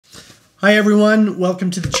Hi everyone,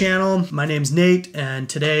 welcome to the channel. My name's Nate and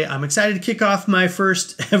today I'm excited to kick off my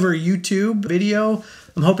first ever YouTube video.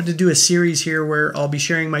 I'm hoping to do a series here where I'll be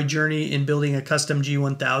sharing my journey in building a custom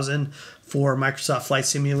G1000 for Microsoft Flight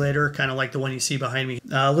Simulator, kind of like the one you see behind me.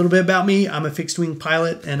 A little bit about me, I'm a fixed wing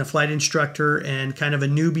pilot and a flight instructor and kind of a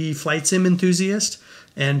newbie flight sim enthusiast.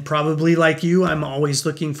 And probably like you, I'm always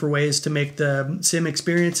looking for ways to make the sim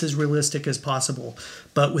experience as realistic as possible,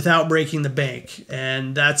 but without breaking the bank.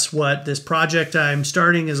 And that's what this project I'm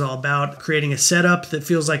starting is all about, creating a setup that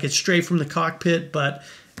feels like it's straight from the cockpit, but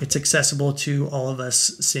it's accessible to all of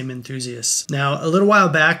us sim enthusiasts. Now, a little while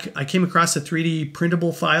back, I came across a 3D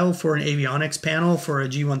printable file for an avionics panel for a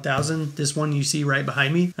G1000, this one you see right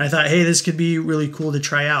behind me. And I thought, hey, this could be really cool to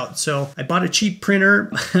try out. So I bought a cheap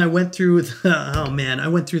printer. I went through, I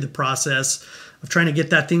went through the process of trying to get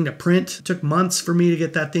that thing to print. It took months for me to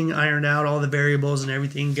get that thing ironed out, all the variables and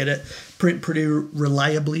everything, get it print pretty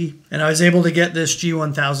reliably. And I was able to get this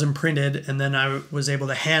G1000 printed, and then I was able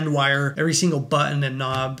to hand wire every single button and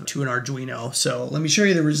knob to an Arduino. So let me show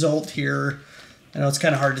you the result here. I know it's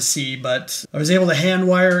kind of hard to see, but I was able to hand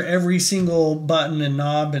wire every single button and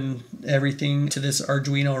knob and everything to this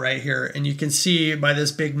Arduino right here. And you can see by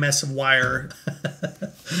this big mess of wire,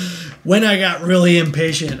 when I got really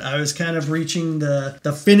impatient, I was kind of reaching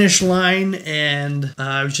the finish line, and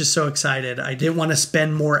I was just so excited. I didn't want to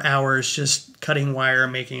spend more hours just cutting wire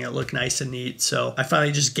and making it look nice and neat. So I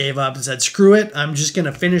finally just gave up and said, screw it. I'm just going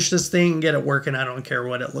to finish this thing and get it working. I don't care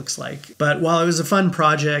what it looks like. But while it was a fun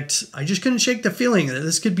project, I just couldn't shake the feeling that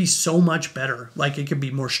this could be so much better. Like, it could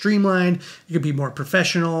be more streamlined. It could be more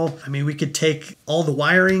professional. I mean, we could take all the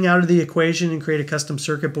wiring out of the equation and create a custom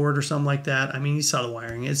circuit board or something like that. I mean, you saw the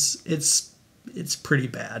wiring. It's pretty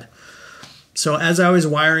bad. So as I was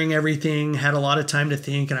wiring everything, had a lot of time to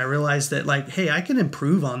think, and I realized that, like, hey, I can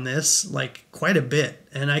improve on this like quite a bit,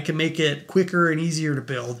 and I can make it quicker and easier to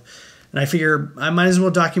build. And I figure I might as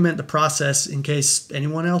well document the process in case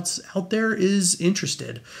anyone else out there is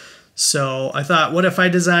interested. So I thought, what if I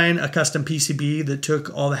design a custom PCB that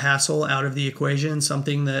took all the hassle out of the equation,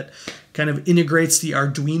 something that kind of integrates the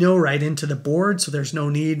Arduino right into the board, so there's no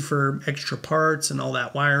need for extra parts and all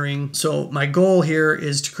that wiring. So my goal here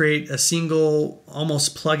is to create a single,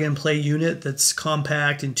 almost plug and play unit that's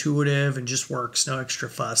compact, intuitive, and just works, no extra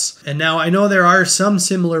fuss. And now I know there are some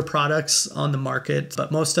similar products on the market,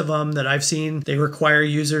 but most of them that I've seen, they require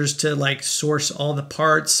users to like source all the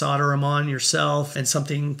parts, solder them on yourself, and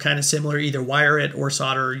something kind of similar, either wire it or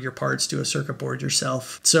solder your parts to a circuit board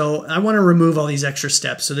yourself. So I want to remove all these extra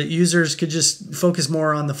steps so that users could just focus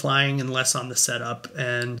more on the flying and less on the setup.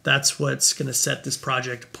 And that's what's going to set this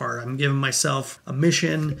project apart. I'm giving myself a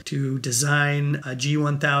mission to design a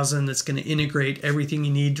G1000 that's going to integrate everything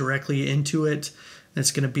you need directly into it. It's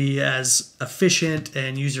going to be as efficient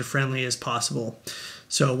and user-friendly as possible.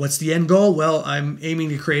 So what's the end goal? Well, I'm aiming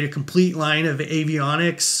to create a complete line of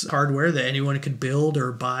avionics hardware that anyone could build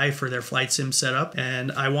or buy for their flight sim setup.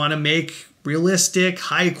 And I want to make realistic,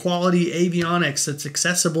 high-quality avionics that's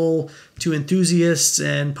accessible to enthusiasts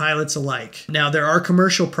and pilots alike. Now, there are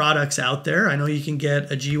commercial products out there. I know you can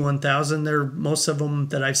get a G1000. Most of them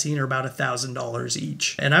that I've seen are about $1,000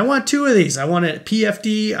 each. And I want two of these. I want a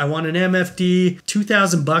PFD, I want an MFD.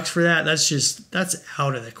 $2,000 for that, that's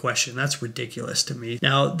out of the question. That's ridiculous to me.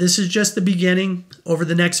 Now, this is just the beginning. Over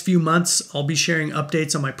the next few months, I'll be sharing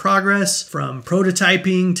updates on my progress from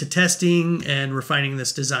prototyping to testing and refining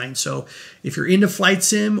this design. So if you're into flight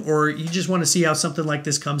sim or you just want to see how something like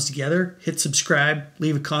this comes together, hit subscribe,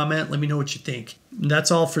 leave a comment, let me know what you think. And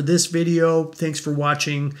that's all for this video. Thanks for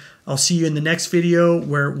watching. I'll see you in the next video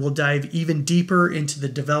where we'll dive even deeper into the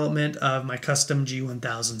development of my custom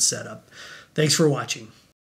G1000 setup. Thanks for watching.